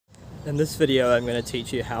In this video, I'm going to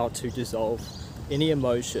teach you how to dissolve any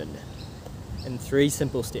emotion in 3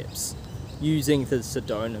 simple steps using the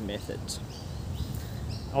Sedona Method.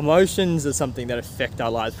 Emotions are something that affect our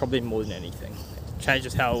lives probably more than anything. It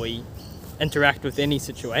changes how we interact with any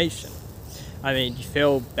situation. I mean, you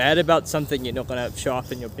feel bad about something, you're not going to show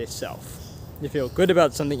up in your best self. You feel good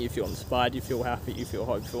about something, you feel inspired, you feel happy, you feel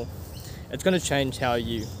hopeful. It's going to change how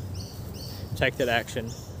you take that action,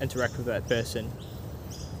 interact with that person,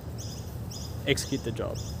 execute the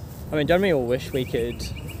job. I mean, don't we all wish we could,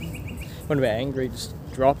 when we're angry, just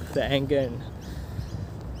drop the anger and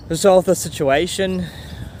resolve the situation?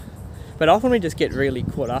 But often we just get really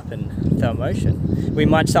caught up in the emotion. We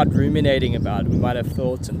might start ruminating about it, we might have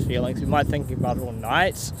thoughts and feelings, we might think about it all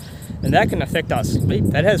night, and that can affect our sleep.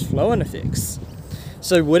 That has flow-on effects.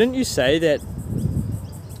 So wouldn't you say that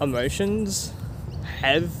emotions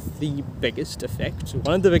have the biggest effect,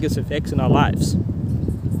 one of the biggest effects in our lives?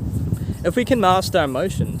 If we can master our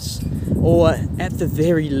emotions, or at the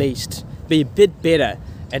very least be a bit better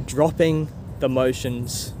at dropping the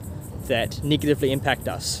emotions that negatively impact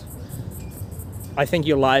us, I think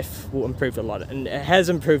your life will improve a lot. And it has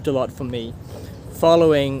improved a lot for me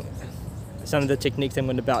following some of the techniques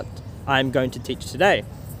I'm going to teach today.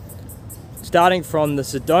 Starting from the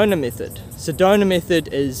Sedona Method. Sedona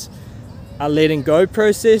Method is a letting go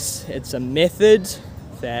process. It's a method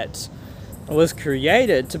that was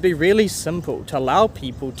created to be really simple, to allow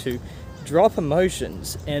people to drop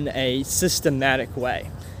emotions in a systematic way.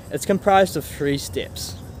 It's comprised of 3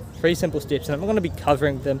 steps, 3 simple steps, and I'm going to be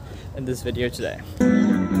covering them in this video today. In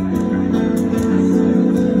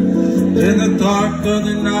the dark of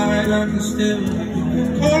the night, I can still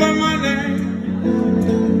call on my name.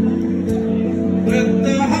 With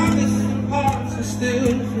the hardest hearts, I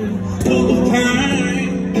still feel full of pain.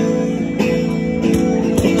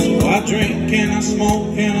 So I drink and I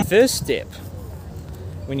smoke and I... First step,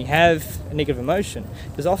 when you have a negative emotion,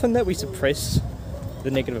 is often that we suppress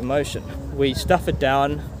the negative emotion. We stuff it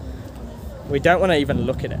down. We don't want to even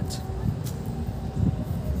look at it.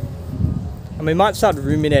 And we might start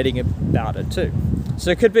ruminating about it too.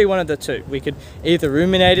 So it could be one of the two. We could either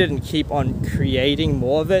ruminate it and keep on creating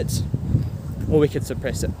more of it, or we could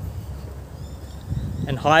suppress it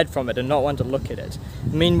and hide from it and not want to look at it.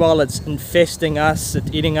 Meanwhile, it's infesting us,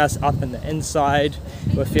 it's eating us up in the inside.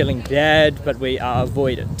 We're feeling bad, but we are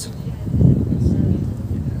avoidant.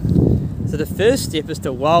 So the first step is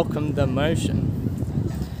to welcome the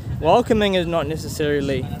emotion. Welcoming is not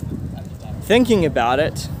necessarily thinking about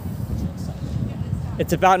it.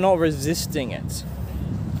 It's about not resisting it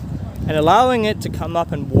and allowing it to come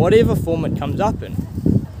up in whatever form it comes up in.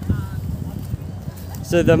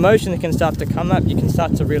 So the emotion that can start to come up, you can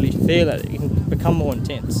start to really feel it. It can become more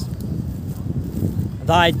intense.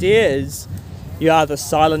 The idea is you are the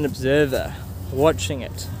silent observer, watching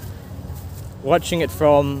it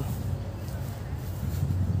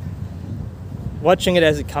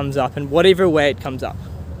as it comes up in whatever way it comes up.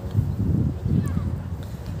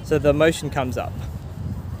 So the emotion comes up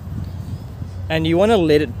and you want to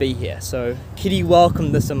let it be here. So could you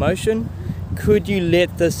welcome this emotion? Could you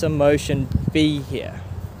let this emotion be here?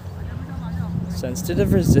 So instead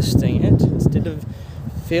of resisting it, instead of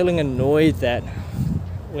feeling annoyed that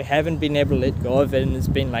we haven't been able to let go of it and it's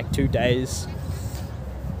been like 2 days,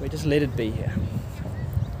 we just let it be here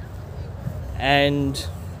and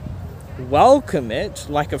welcome it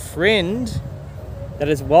like a friend that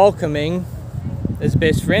is welcoming his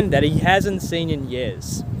best friend that he hasn't seen in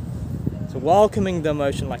years. So welcoming the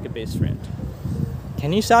emotion like a best friend.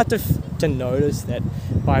 Can you start to notice that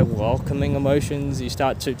by welcoming emotions, you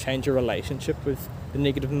start to change your relationship with the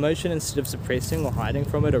negative emotion instead of suppressing or hiding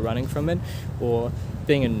from it or running from it or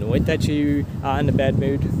being annoyed that you are in a bad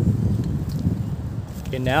mood?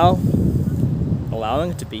 You're now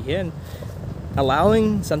allowing it to be here, and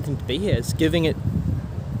allowing something to be here is giving it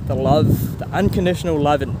the love, the unconditional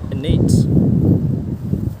love it needs.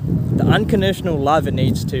 The unconditional love it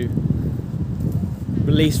needs to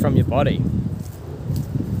release from your body.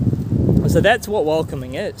 So that's what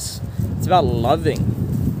welcoming is. It's about loving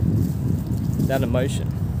that emotion.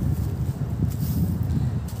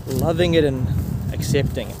 Loving it and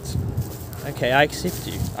accepting it. Okay, I accept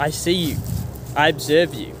you. I see you. I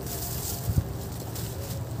observe you.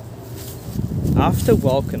 After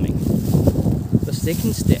welcoming, the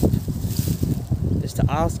second step is to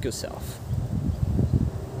ask yourself,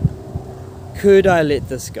 could I let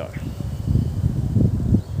this go?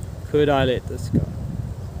 Could I let this go?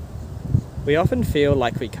 We often feel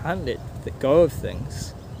like we can't let go of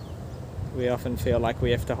things. We often feel like we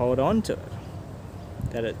have to hold on to it,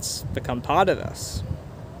 that it's become part of us.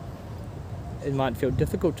 it might feel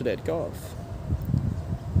difficult to let go of.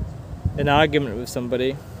 An argument with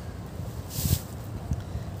somebody.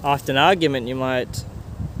 After an argument, you might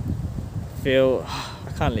feel,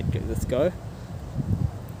 I can't let this go.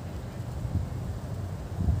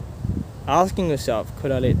 Asking yourself,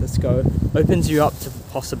 could I let this go, opens you up to the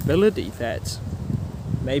possibility that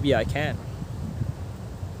maybe I can.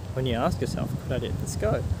 When you ask yourself, could I let this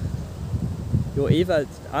go, you'll either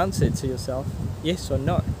answer to yourself yes or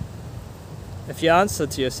no. If you answer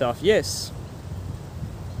to yourself yes,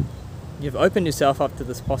 you've opened yourself up to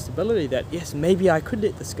this possibility that yes, maybe I could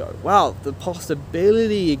let this go. Wow, the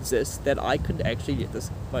possibility exists that I could actually let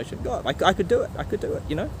this emotion go. I could do it,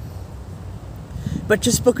 you know? But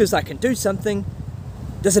just because I can do something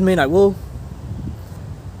doesn't mean I will.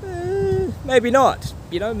 Maybe not,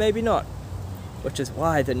 you know, maybe not. Which is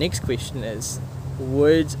why the next question is,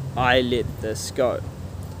 would I let this go?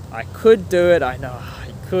 I could do it, I know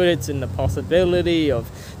I could, it's in the possibility of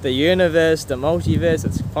the universe, the multiverse,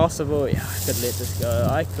 it's possible, yeah, I could let this go,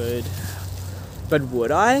 I could. But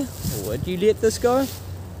would I? Would you let this go?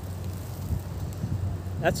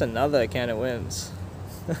 That's another can of worms.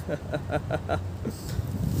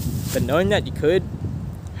 But knowing that you could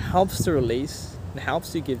helps to release and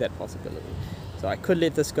helps to give that possibility. So I could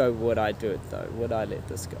let this go, would I do it though? Would I let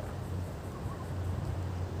this go?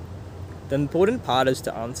 The important part is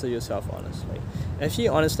to answer yourself honestly. If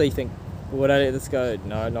you honestly think, would I let this go?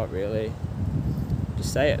 No, not really.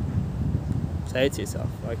 Just say it. Say it to yourself.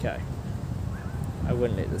 Okay, I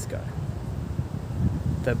wouldn't let this go.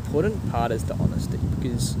 The important part is the honesty,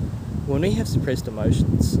 because when we have suppressed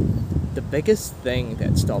emotions, the biggest thing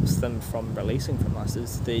that stops them from releasing from us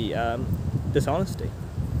is the dishonesty.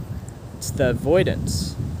 It's the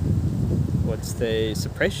avoidance. What's the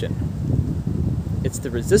suppression? It's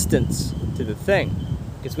the resistance to the thing.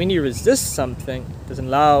 Because when you resist something, it doesn't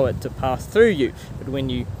allow it to pass through you. But when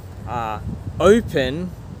you are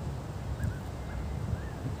open,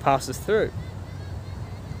 it passes through.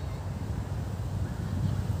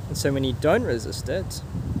 And so when you don't resist it,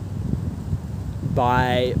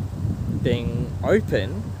 by being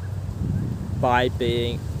open, by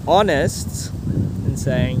being honest and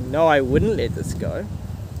saying, no, I wouldn't let this go,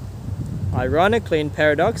 ironically and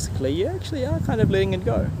paradoxically, you actually are kind of letting it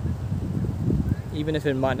go, even if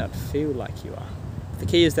it might not feel like you are. The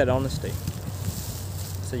key is that honesty.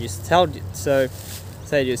 So you say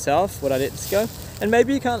to yourself, would I let this go? And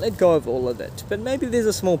maybe you can't let go of all of it, but maybe there's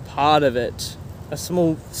a small part of it, a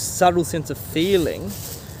small subtle sense of feeling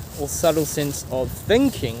or subtle sense of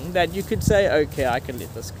thinking that you could say, okay, I can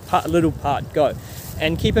let this little part go.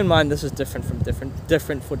 And keep in mind, this is different for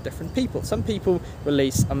different people. Some people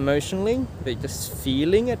release emotionally, they're just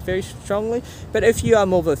feeling it very strongly. But if you are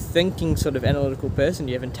more of a thinking sort of analytical person,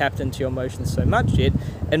 you haven't tapped into your emotions so much yet,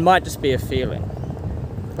 it might just be a feeling.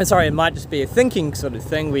 It might just be a thinking sort of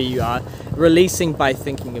thing where you are releasing by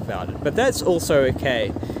thinking about it. But that's also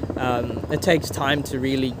okay. It takes time to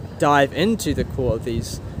really dive into the core of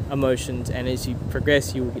these emotions, and as you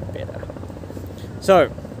progress, you will get better.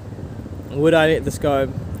 So, would I let this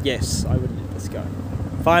go? Yes, I would let this go.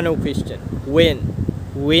 Final question.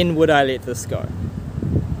 When would I let this go?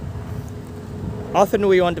 Often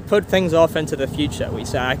we want to put things off into the future. We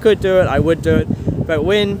say, I could do it, I would do it, but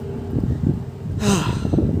when?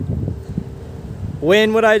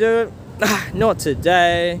 When would I do it? Not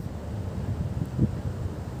today.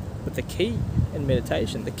 But the key in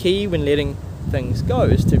meditation, the key when letting things go,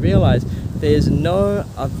 is to realize there's no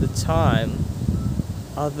other time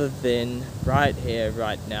other than right here,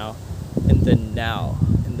 right now,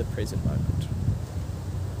 in the present moment.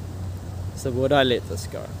 So would I let this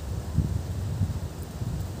go?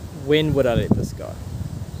 When would I let this go?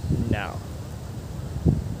 Now.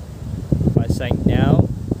 By saying now,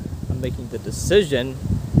 I'm making the decision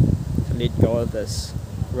to let go of this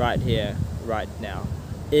right here, right now,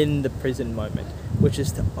 in the present moment, which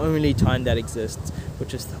is the only time that exists,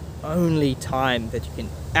 which is the only time that you can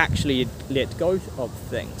actually let go of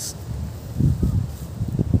things.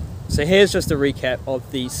 So here's just a recap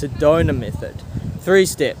of the Sedona Method. 3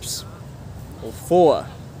 steps, or 4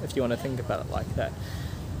 if you want to think about it like that.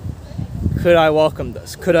 Could I welcome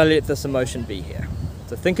this? Could I let this emotion be here?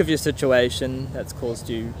 So think of your situation that's caused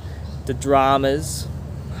you the dramas.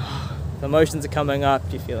 The emotions are coming up,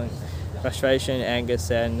 you're feeling frustration, anger,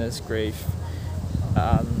 sadness, grief,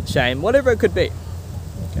 shame, whatever it could be.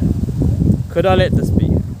 Okay. Could I let this be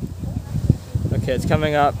here? Okay, it's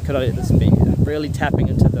coming up, could I let this be here? Really tapping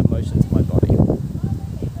into the emotions of my body.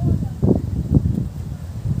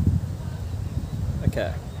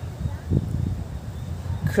 Okay.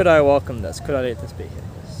 Could I welcome this? Could I let this be here?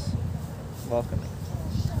 Yes. Welcoming.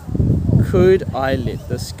 Could I let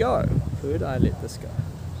this go? Could I let this go?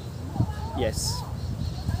 Yes.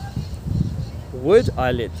 Would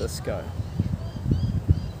I let this go?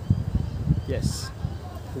 Yes.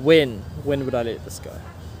 When would I let this go?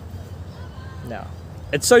 Now,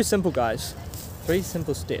 it's so simple, guys. 3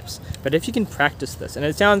 simple steps. But if you can practice this, and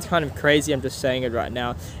it sounds kind of crazy, I'm just saying it right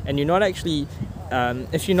now, and you're not actually,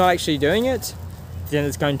 if you're not actually doing it, then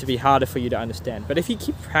it's going to be harder for you to understand. But if you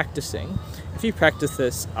keep practicing, if you practice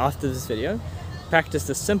this after this video, practice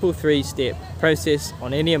the simple 3-step process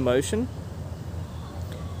on any emotion,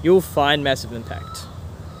 you'll find massive impact.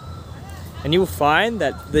 And you'll find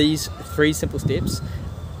that these 3 simple steps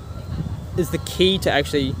is the key to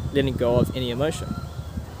actually letting go of any emotion.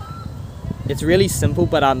 It's really simple,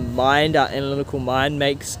 but our mind, our analytical mind,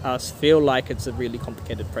 makes us feel like it's a really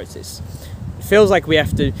complicated process. It feels like we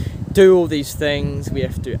have to do all these things, we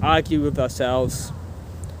have to argue with ourselves,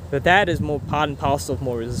 but that is more part and parcel of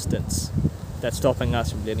more resistance that's stopping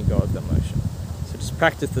us from letting go of the emotion. So just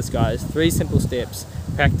practice this, guys. 3 simple steps,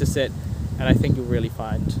 practice it, and I think you'll really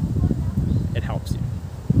find it helps you.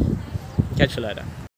 Catch you later.